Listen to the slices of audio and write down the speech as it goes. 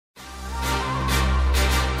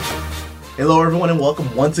Hello, everyone, and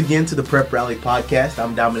welcome once again to the Prep Rally Podcast.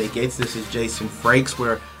 I'm Dominic Gates. This is Jason Frakes.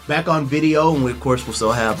 We're back on video, and we, of course, will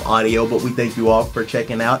still have audio, but we thank you all for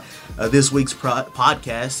checking out this week's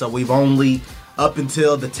podcast. So we've only, up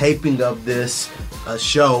until the taping of this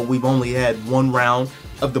show, we've only had one round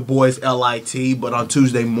of the boys' LIT, but on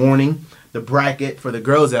Tuesday morning, the bracket for the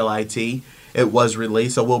girls' LIT, it was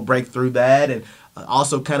released. So we'll break through that and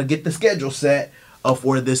also kind of get the schedule set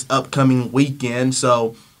for this upcoming weekend.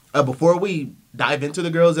 So before we dive into the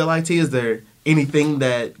girls' LIT, is there anything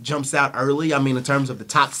that jumps out early? I mean, in terms of the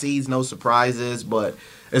top seeds, no surprises, but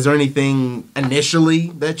is there anything initially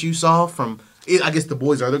that you saw from, I guess, the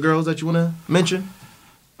boys or the girls that you want to mention?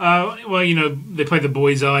 Well, they played the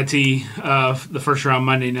boys' LIT the first round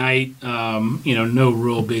Monday night. No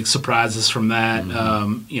real big surprises from that.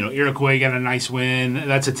 Iroquois got a nice win.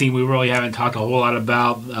 That's a team we really haven't talked a whole lot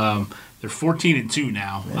about. They're 14-2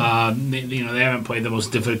 now. Yeah. They haven't played the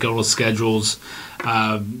most difficult of schedules.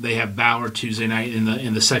 They have Bauer Tuesday night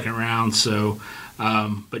in the second round. So,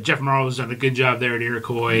 but Jeff Morrow's done a good job there at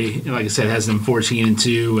Iroquois. Like I said, has them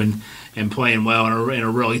 14-2 and playing well in a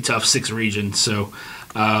really tough 6 region. So,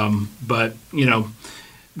 but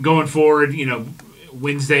going forward,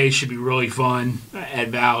 Wednesday should be really fun at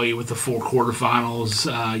Valley with the 4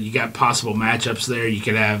 quarterfinals. You got possible matchups there. You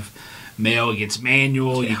could have Mayo against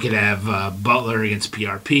Manual. Yeah. You could have Butler against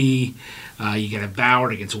PRP. You could have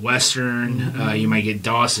Bauer against Western. Mm-hmm. You might get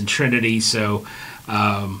Dawson Trinity. So,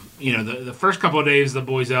 the first couple of days, the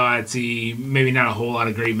boys LIT, maybe not a whole lot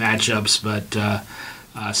of great matchups,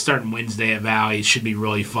 but starting Wednesday at Valley should be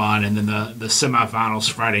really fun. And then the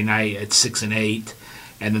semifinals Friday night at 6 and 8,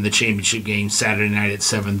 and then the championship game Saturday night at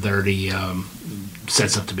 7:30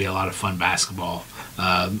 sets up to be a lot of fun basketball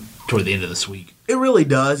toward the end of this week. It really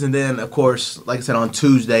does. And then, of course, like I said, on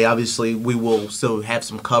Tuesday, obviously, we will still have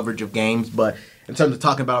some coverage of games. But in terms of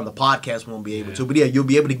talking about on the podcast, we won't be able to. But, yeah, you'll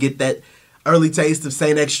be able to get that early taste of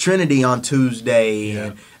St. X Trinity on Tuesday.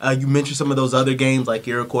 Yeah. And you mentioned some of those other games like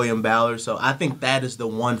Iroquois and Ballard. So I think that is the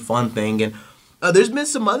one fun thing. And there's been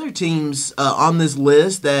some other teams on this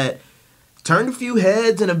list that turned a few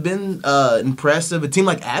heads and have been impressive. A team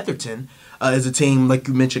like Atherton is a team, like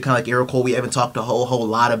you mentioned, kind of like Iroquois, we haven't talked a whole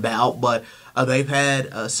lot about. But they've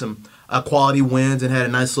had some quality wins and had a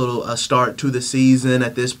nice little start to the season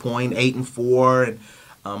at this point, 8-4,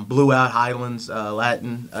 and blew out Highlands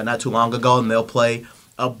Latin not too long ago, and they'll play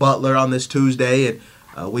Butler on this Tuesday.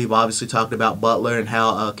 And we've obviously talked about Butler and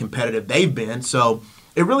how competitive they've been. So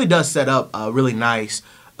it really does set up really nice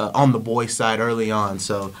on the boys' side early on.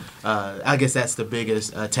 So I guess that's the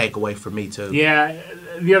biggest takeaway for me, too. Yeah.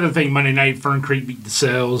 The other thing, Monday night, Fern Creek beat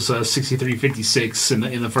DeSales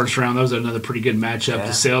 63-56 in the first round. That was another pretty good matchup. Yeah.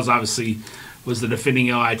 DeSales obviously was the defending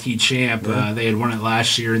LIT champ. Yeah. They had won it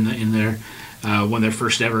last year won their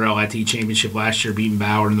first ever LIT championship last year, beating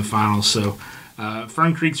Bauer in the finals. So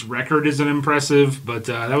Fern Creek's record isn't impressive, but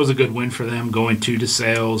that was a good win for them going to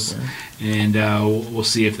DeSales. Yeah. And we'll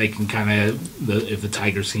see if they can if the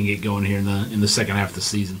Tigers can get going here in the second half of the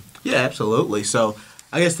season. Yeah, absolutely. So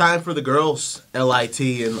I guess time for the girls' LIT,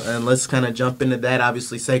 and let's kind of jump into that.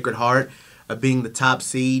 Obviously, Sacred Heart being the top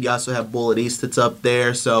seed. You also have Bullitt East that's up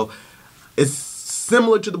there. So it's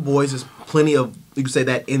similar to the boys. There's plenty of, you could say,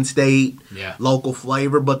 that in-state, local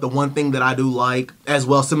flavor. But the one thing that I do like, as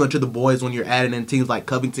well, similar to the boys, when you're adding in teams like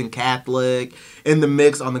Covington Catholic in the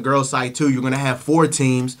mix on the girls' side, too, you're going to have 4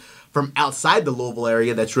 teams from outside the Louisville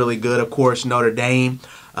area that's really good. Of course, Notre Dame,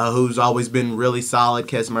 who's always been really solid.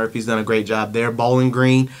 Kes Murphy's done a great job there. Bowling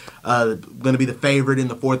Green, going to be the favorite in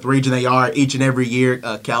the 4th region. They are each and every year.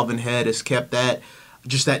 Calvin Head has kept that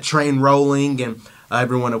train rolling. And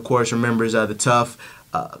everyone, of course, remembers the tough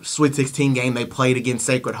Sweet 16 game they played against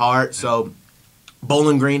Sacred Heart. So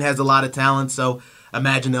Bowling Green has a lot of talent. So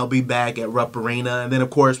imagine they'll be back at Rupp Arena. And then, of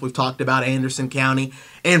course, we've talked about Anderson County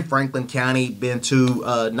and Franklin County being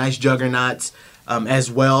 2 nice juggernauts as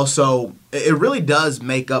well. So it really does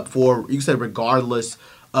make up for, you said, regardless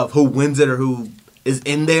of who wins it or who is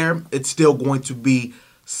in there, it's still going to be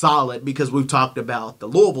solid because we've talked about the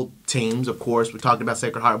Louisville teams, of course. We talked about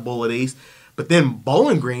Sacred Heart, Bullitt East. But then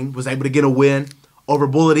Bowling Green was able to get a win over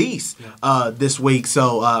Bullitt East this week,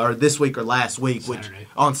 or this week or last week,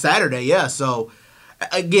 on Saturday, yeah. So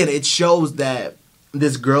again, it shows that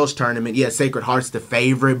this girls tournament, Sacred Heart's the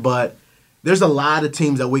favorite, but there's a lot of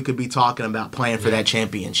teams that we could be talking about playing for that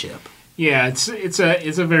championship. Yeah, it's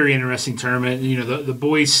a very interesting tournament. The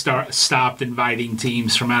boys stopped inviting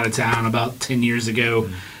teams from out of town about 10 years ago,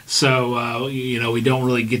 so we don't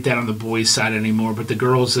really get that on the boys' side anymore. But the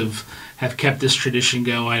girls have kept this tradition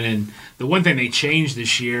going, and the one thing they changed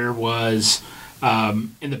this year was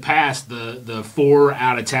in the past, the 4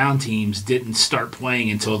 out of town teams didn't start playing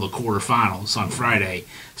until the quarterfinals on Friday.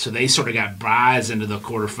 So they sort of got buys into the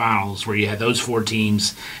quarterfinals where you had those 4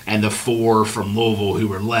 teams and the 4 from Louisville who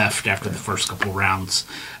were left after the first couple rounds.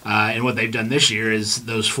 And what they've done this year is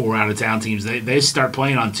those 4 out of town teams, they start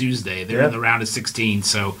playing on Tuesday. They're in the round of 16.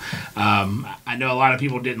 So I know a lot of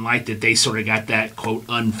people didn't like that they sort of got that, quote,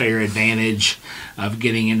 unfair advantage of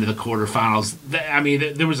getting into the quarterfinals. I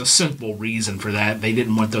mean, there was a simple reason for that. They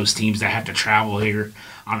didn't want those teams to have to travel here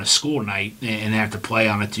on a school night and have to play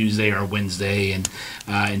on a Tuesday or a Wednesday, and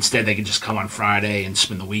instead they could just come on Friday and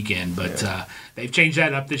spend the weekend. But they've changed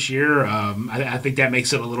that up this year. I think that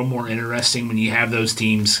makes it a little more interesting when you have those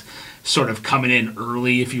teams sort of coming in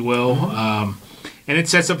early, if you will. And it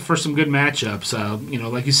sets up for some good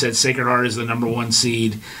matchups. Like you said, Sacred Heart is the number 1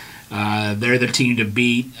 seed. They're the team to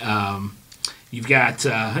beat. You've got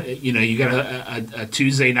a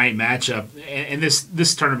Tuesday night matchup, and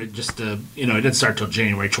this tournament just it doesn't start till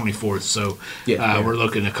January 24th, so we're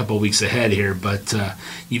looking a couple of weeks ahead here. But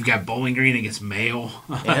you've got Bowling Green against Mayo,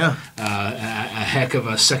 a heck of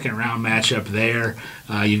a second round matchup there.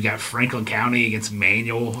 You've got Franklin County against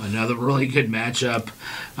Manual, another really good matchup.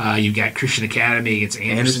 You've got Christian Academy against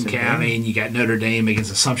Anderson County, and you got Notre Dame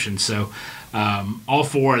against Assumption. So. All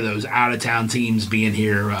 4 of those out-of-town teams being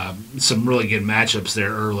here, some really good matchups there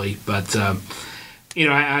early. But,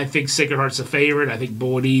 I think Sacred Heart's a favorite. I think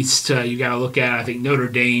Boyd East, you got to look at. I think Notre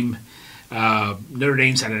Dame's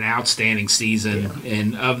had an outstanding season. Yeah.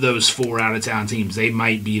 And of those 4 out-of-town teams, they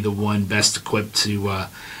might be the one best equipped to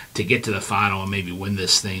get to the final and maybe win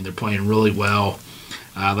this thing. They're playing really well.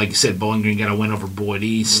 Like you said, Bowling Green got a win over Boyd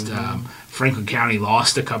East. Franklin County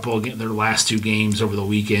lost a couple of their last 2 games over the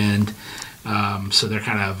weekend. So they're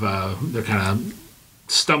kind of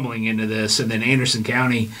stumbling into this, and then Anderson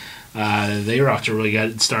County, they were off to a really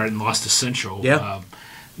good start and lost to Central. Yeah.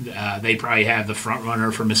 They probably have the front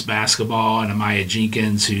runner for Miss Basketball and Amaya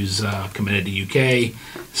Jenkins, who's committed to UK.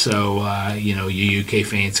 So you UK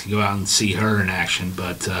fans can go out and see her in action.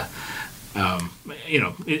 But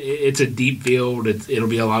it's a deep field. It'll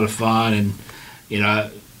be a lot of fun, and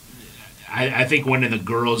I think winning the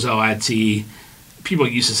girls LIT. People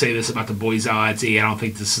used to say this about the boys LIT. I don't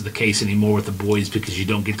think this is the case anymore with the boys because you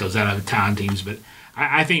don't get those out-of-town teams. But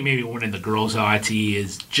I think maybe winning the girls LIT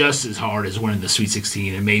is just as hard as winning the Sweet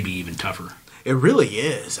 16 and maybe even tougher. It really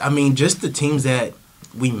is. I mean, just the teams that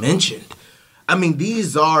we mentioned. I mean,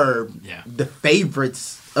 these are the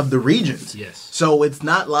favorites of the regions. Yes. So it's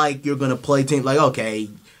not like you're going to play teams like, okay,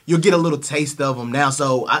 you'll get a little taste of them now.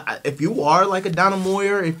 So if you are like a Donna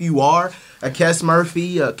Moyer, if you are a Kes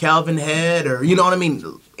Murphy, a Calvin Head, or you know what I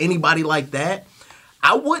mean, anybody like that,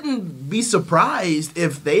 I wouldn't be surprised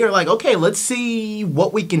if they are like, okay, let's see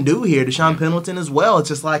what we can do here. Deshaun Pendleton as well. It's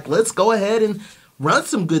just like, let's go ahead and run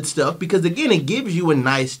some good stuff because, again, it gives you a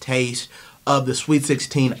nice taste of the Sweet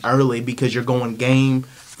 16 early because you're going game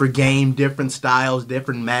for game, different styles,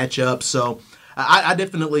 different matchups. So I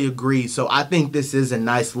definitely agree. So I think this is a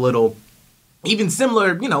nice little, even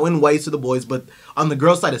similar, in ways to the boys, but on the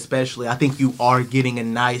girls' side especially, I think you are getting a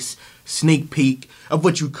nice sneak peek of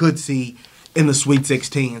what you could see in the Sweet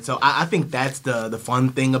 16. So I think that's the fun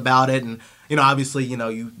thing about it. And, obviously,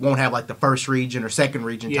 you won't have like the first region or second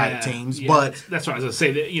region type of teams. Yeah, but that's what I was going to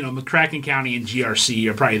say. That, McCracken County and GRC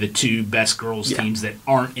are probably the 2 best girls teams that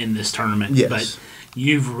aren't in this tournament. Yes. But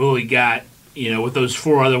you've really got, with those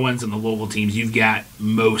 4 other ones and the Louisville teams, you've got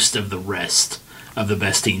most of the rest of the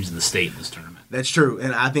best teams in the state in this tournament. That's true.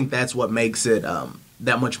 And I think that's what makes it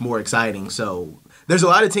that much more exciting. So there's a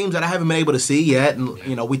lot of teams that I haven't been able to see yet. And,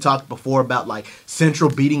 we talked before about, like, Central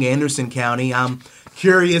beating Anderson County. I'm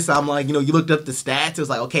curious. I'm like, you looked up the stats. It was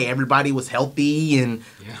like, okay, everybody was healthy and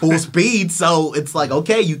full speed. So it's like,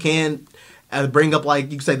 okay, you can bring up,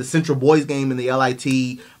 like you say, the Central boys game in the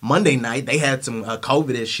LIT Monday night. They had some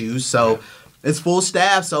COVID issues. So it's full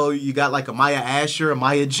staff. So you got, like, Amaya Asher,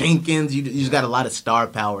 Amaya Jenkins. You just got a lot of star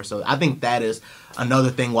power. So I think that is another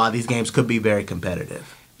thing why these games could be very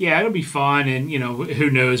competitive. Yeah, it'll be fun, and who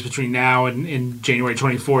knows between now and January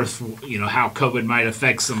 24th, how COVID might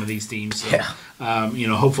affect some of these teams. So,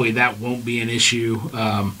 hopefully that won't be an issue.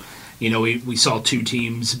 We saw 2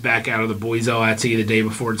 teams back out of the boys LIT the day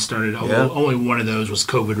before it started. Only one of those was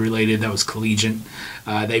COVID related. That was Collegiate.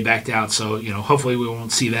 They backed out, so hopefully we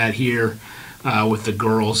won't see that here with the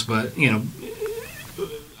girls. But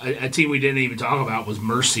a team we didn't even talk about was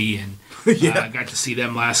Mercy, and got to see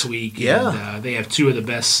them last week. And, they have 2 of the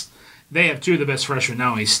best they have two of the best freshmen,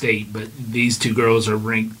 not only state, but these two girls are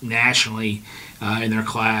ranked nationally in their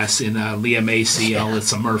class, in Leah Macy and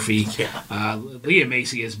Alyssa Murphy. Leah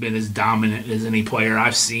Macy has been as dominant as any player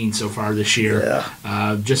I've seen so far this year.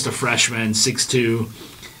 Just a freshman, 6'2",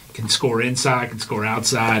 can score inside, can score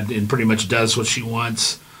outside, and pretty much does what she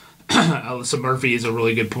wants. Alyssa Murphy is a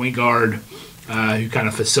really good point guard who kind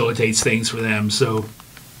of facilitates things for them. So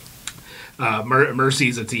Mercy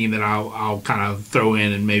is a team that I'll kind of throw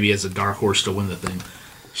in and maybe as a dark horse to win the thing.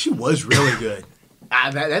 She was really good.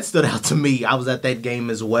 That stood out to me. I was at that game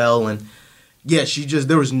as well, and yeah,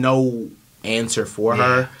 there was no answer for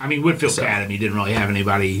her. I mean, Whitfield Academy didn't really have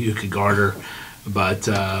anybody who could guard her, but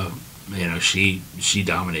she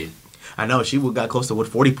dominated. I know she got close to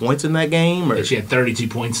 40 points in that game. Or? Yeah, she had 32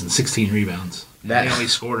 points and 16 rebounds. They only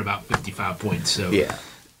scored about 55 points. So yeah,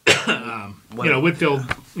 Whitfield,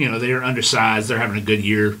 they're undersized. They're having a good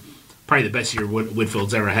year, probably the best year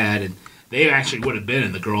Whitfield's ever had, and they actually would have been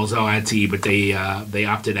in the girls' LIT, but they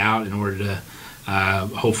opted out in order to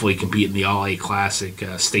hopefully compete in the All-A Classic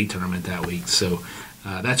state tournament that week. So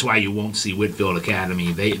that's why you won't see Whitfield Academy.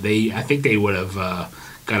 I think they would have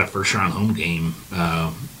got a first-round home game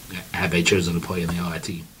had they chosen to play in the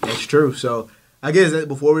LIT. That's true. So I guess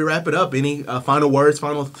before we wrap it up, any final words,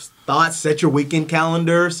 final thoughts? Set your weekend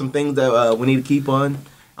calendar. Some things that we need to keep on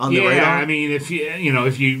the radar. Yeah, I mean, if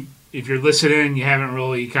you're listening, you haven't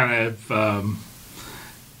really kind of,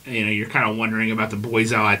 you're kind of wondering about the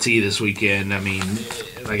boys' LIT this weekend. I mean,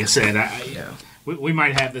 like I said, we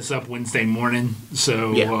might have this up Wednesday morning,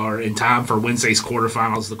 or in time for Wednesday's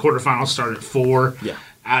quarterfinals. The quarterfinals start at 4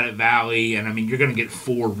 out at Valley, and I mean, you're going to get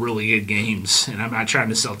 4 really good games. And I'm not trying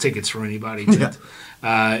to sell tickets for anybody, but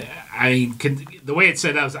I mean, the way it's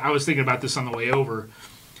set up, I was thinking about this on the way over.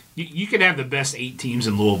 You could have the best 8 teams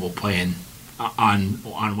in Louisville playing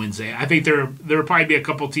on Wednesday. I think there will probably be a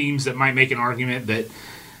couple teams that might make an argument that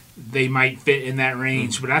they might fit in that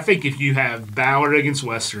range. But I think if you have Ballard against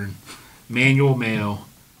Western, Manual Mail,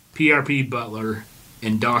 PRP Butler,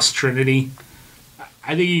 and Doss Trinity,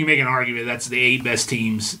 I think you can make an argument that's the 8 best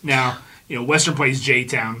teams. Now, Western plays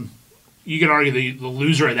J-Town. You could argue the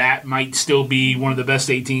loser of that might still be one of the best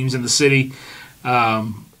 8 teams in the city.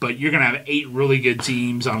 But you're going to have 8 really good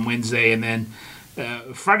teams on Wednesday, and then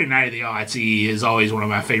Friday night of the LIT is always one of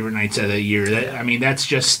my favorite nights of the year. That's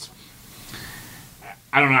just,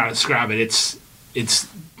 I don't know how to describe it. It's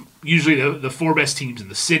usually the 4 best teams in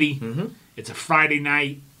the city. Mm-hmm. It's a Friday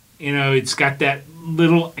night. It's got that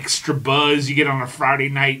little extra buzz you get on a Friday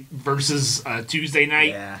night versus a Tuesday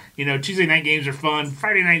night. Yeah. Tuesday night games are fun.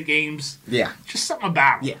 Friday night games, just something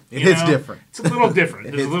about them. Yeah, it's different. It's a little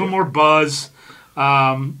different. There's a little more buzz.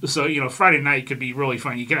 So Friday night could be really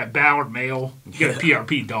fun. You get a Ballard Mail, you get a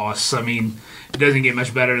PRP Doss. I mean, it doesn't get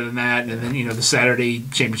much better than that. And then the Saturday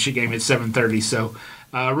championship game at 7:30. So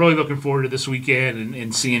really looking forward to this weekend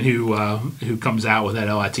and seeing who comes out with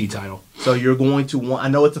that LIT title. So you're going to want. I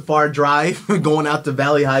know it's a far drive going out to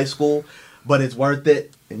Valley High School, but it's worth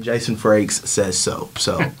it. And Jason Frakes says so.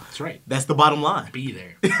 So that's right. That's the bottom line. Be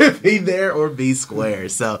there. Be there or be square.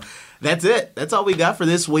 So. That's it. That's all we got for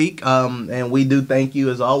this week. And we do thank you,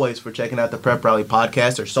 as always, for checking out the Prep Rally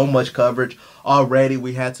podcast. There's so much coverage already.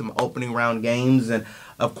 We had some opening round games. And,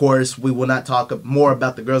 of course, we will not talk more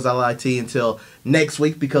about the girls' LIT until next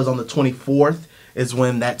week because on the 24th is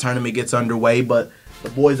when that tournament gets underway. But the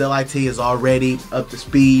boys' LIT is already up to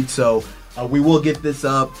speed. So we will get this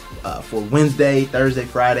up for Wednesday, Thursday,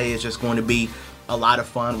 Friday. It's just going to be a lot of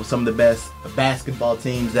fun with some of the best basketball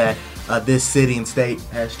teams that this city and state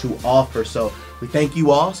has to offer. So we thank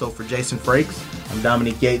you all. So for Jason Frakes, I'm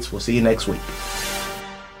Dominique Yates. We'll see you next week.